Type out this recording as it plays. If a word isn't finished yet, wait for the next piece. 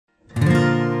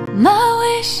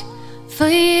My wish for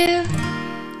you,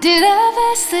 do the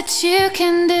best that you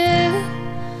can do.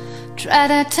 Try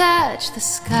to touch the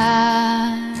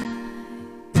sky,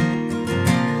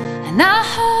 and I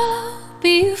hope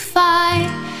you find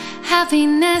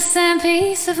happiness and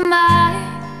peace of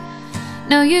mind.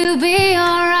 Know you'll be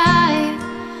alright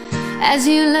as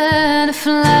you learn to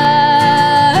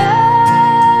fly.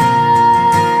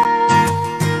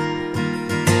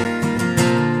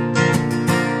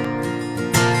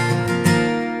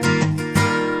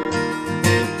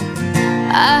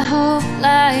 I hope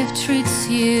life treats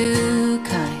you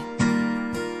kind,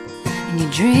 and you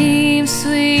dream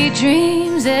sweet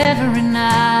dreams every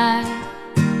night.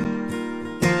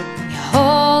 You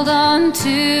hold on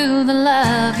to the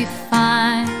love you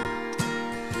find.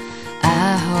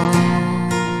 I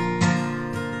hope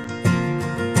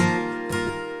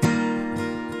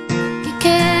you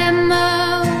get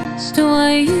most of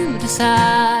what you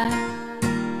decide.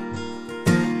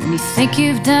 When you think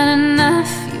you've done enough,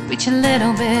 reach a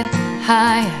little bit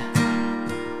higher.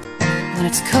 When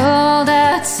it's cold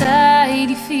outside,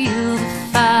 you feel the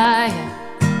fire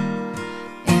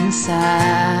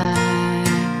inside.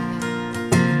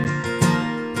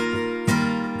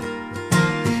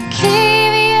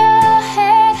 Keep your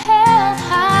head held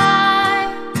high.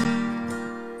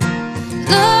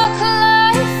 Look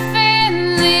life in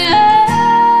the eye.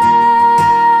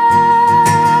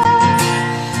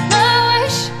 My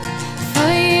wish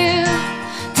for you,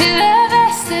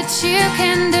 that you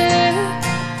can do.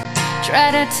 Try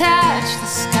to touch the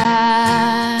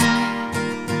sky,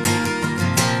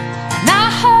 and I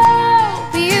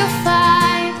hope you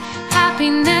find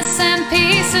happiness and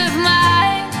peace of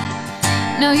mind.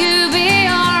 Know you'll be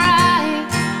alright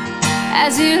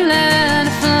as you learn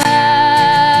to fly.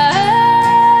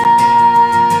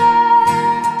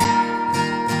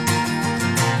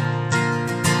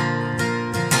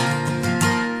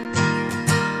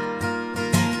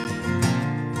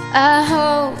 I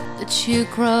hope that you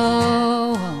grow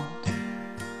old.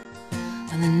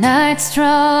 When the nights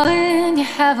draw in, you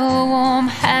have a warm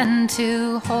hand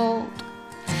to hold,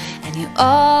 and you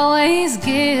always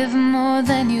give more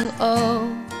than you owe.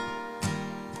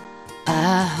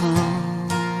 I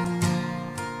hope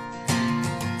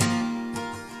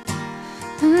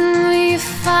you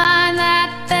find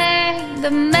that thing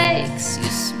that makes you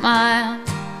smile,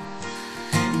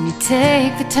 and you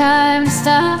take the time to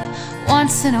stop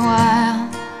once in a while.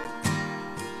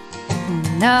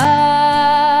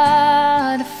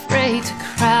 Not afraid to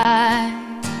cry.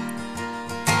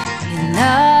 You're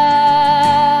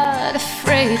not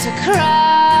afraid to cry.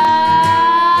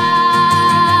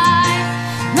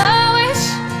 My wish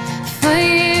for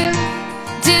you,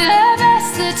 do the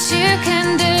best that you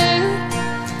can do.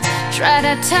 Try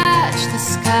to touch the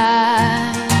sky,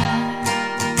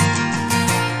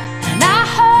 and I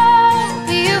hope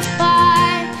you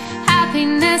find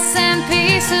happiness and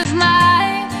peace of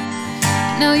mind.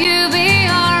 Know you'll be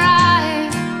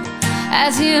alright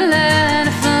as you learn